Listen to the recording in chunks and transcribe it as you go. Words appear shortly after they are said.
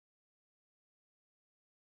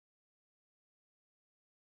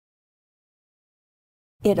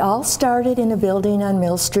It all started in a building on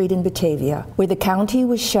Mill Street in Batavia, where the county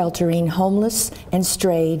was sheltering homeless and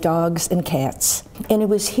stray dogs and cats. And it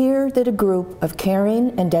was here that a group of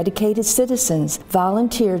caring and dedicated citizens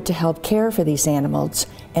volunteered to help care for these animals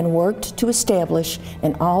and worked to establish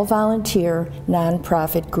an all-volunteer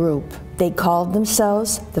nonprofit group. They called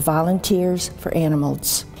themselves the Volunteers for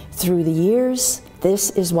Animals. Through the years,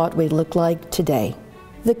 this is what we look like today.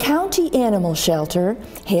 The County Animal Shelter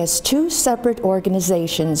has two separate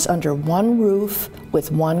organizations under one roof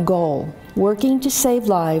with one goal, working to save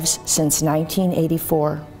lives since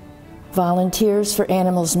 1984. Volunteers for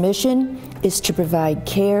Animals' mission is to provide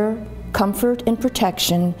care, comfort, and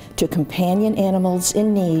protection to companion animals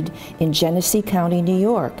in need in Genesee County, New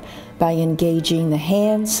York, by engaging the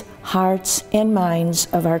hands, hearts, and minds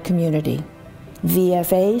of our community.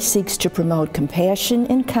 VFA seeks to promote compassion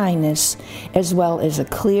and kindness, as well as a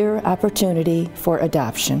clear opportunity for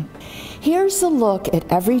adoption. Here's a look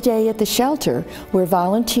at every day at the shelter, where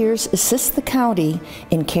volunteers assist the county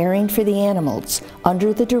in caring for the animals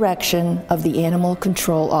under the direction of the animal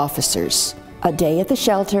control officers. A day at the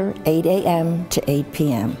shelter, 8 a.m. to 8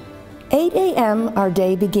 p.m. 8 a.m. our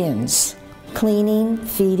day begins. Cleaning,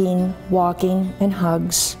 feeding, walking, and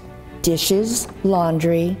hugs. Dishes,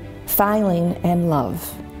 laundry, filing, and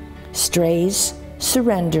love. Strays,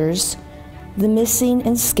 surrenders, the missing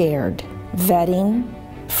and scared, vetting,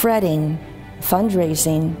 fretting,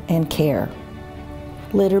 fundraising, and care.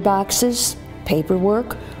 Litter boxes,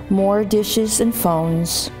 paperwork, more dishes and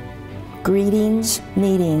phones, greetings,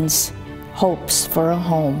 meetings, hopes for a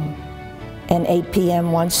home. And 8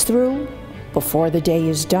 p.m. once through, before the day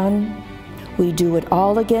is done, we do it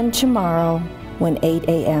all again tomorrow when 8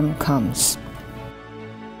 a.m. comes.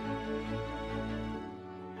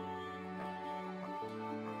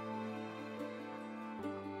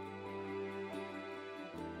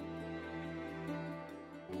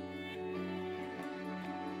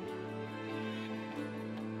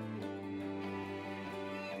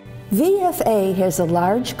 VFA has a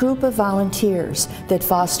large group of volunteers that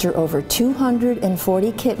foster over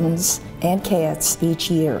 240 kittens and cats each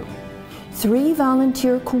year. 3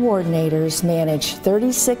 volunteer coordinators manage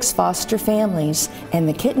 36 foster families and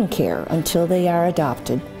the kitten care until they are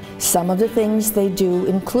adopted. Some of the things they do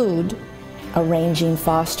include arranging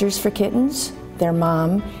fosters for kittens, their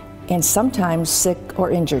mom, and sometimes sick or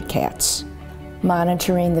injured cats,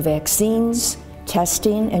 monitoring the vaccines,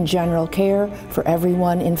 testing, and general care for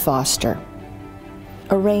everyone in foster.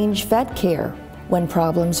 Arrange vet care when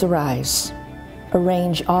problems arise.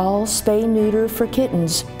 Arrange all spay-neuter for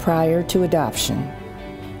kittens prior to adoption.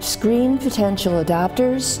 Screen potential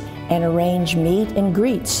adopters and arrange meet and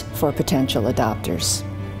greets for potential adopters.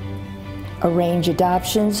 Arrange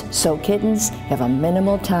adoptions so kittens have a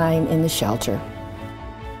minimal time in the shelter.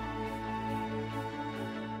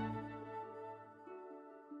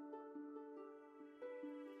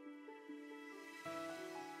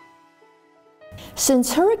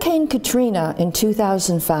 Since Hurricane Katrina in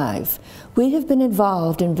 2005, we have been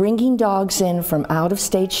involved in bringing dogs in from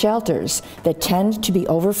out-of-state shelters that tend to be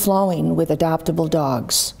overflowing with adoptable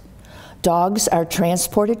dogs. Dogs are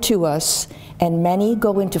transported to us, and many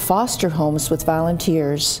go into foster homes with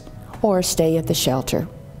volunteers or stay at the shelter.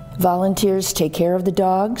 Volunteers take care of the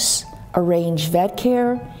dogs, arrange vet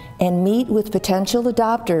care, and meet with potential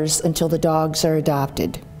adopters until the dogs are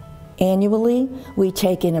adopted. Annually, we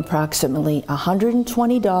take in approximately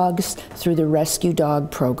 120 dogs through the Rescue Dog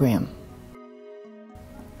Program.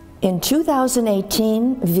 In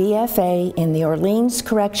 2018, VFA in the Orleans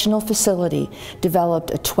Correctional Facility developed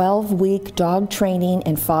a 12-week dog training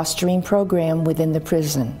and fostering program within the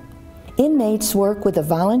prison. Inmates work with a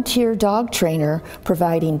volunteer dog trainer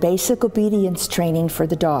providing basic obedience training for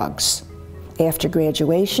the dogs. After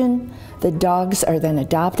graduation, the dogs are then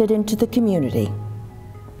adopted into the community.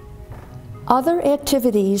 Other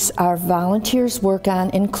activities our volunteers work on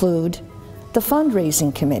include the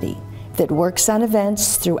fundraising committee that works on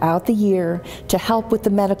events throughout the year to help with the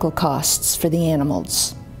medical costs for the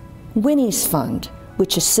animals. Winnie's Fund,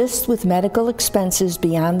 which assists with medical expenses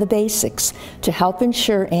beyond the basics to help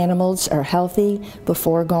ensure animals are healthy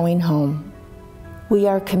before going home. We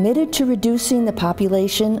are committed to reducing the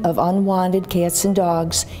population of unwanted cats and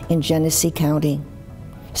dogs in Genesee County.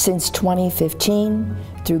 Since 2015,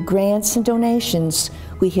 through grants and donations,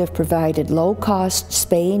 we have provided low-cost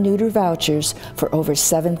spay-neuter vouchers for over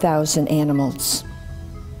 7,000 animals.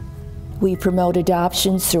 We promote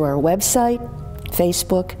adoptions through our website,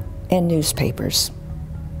 Facebook, and newspapers.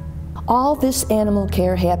 All this animal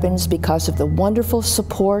care happens because of the wonderful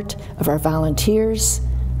support of our volunteers,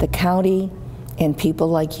 the county, and people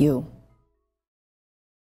like you.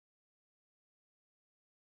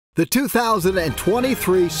 The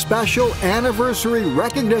 2023 Special Anniversary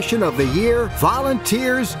Recognition of the Year,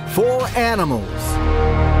 Volunteers for Animals.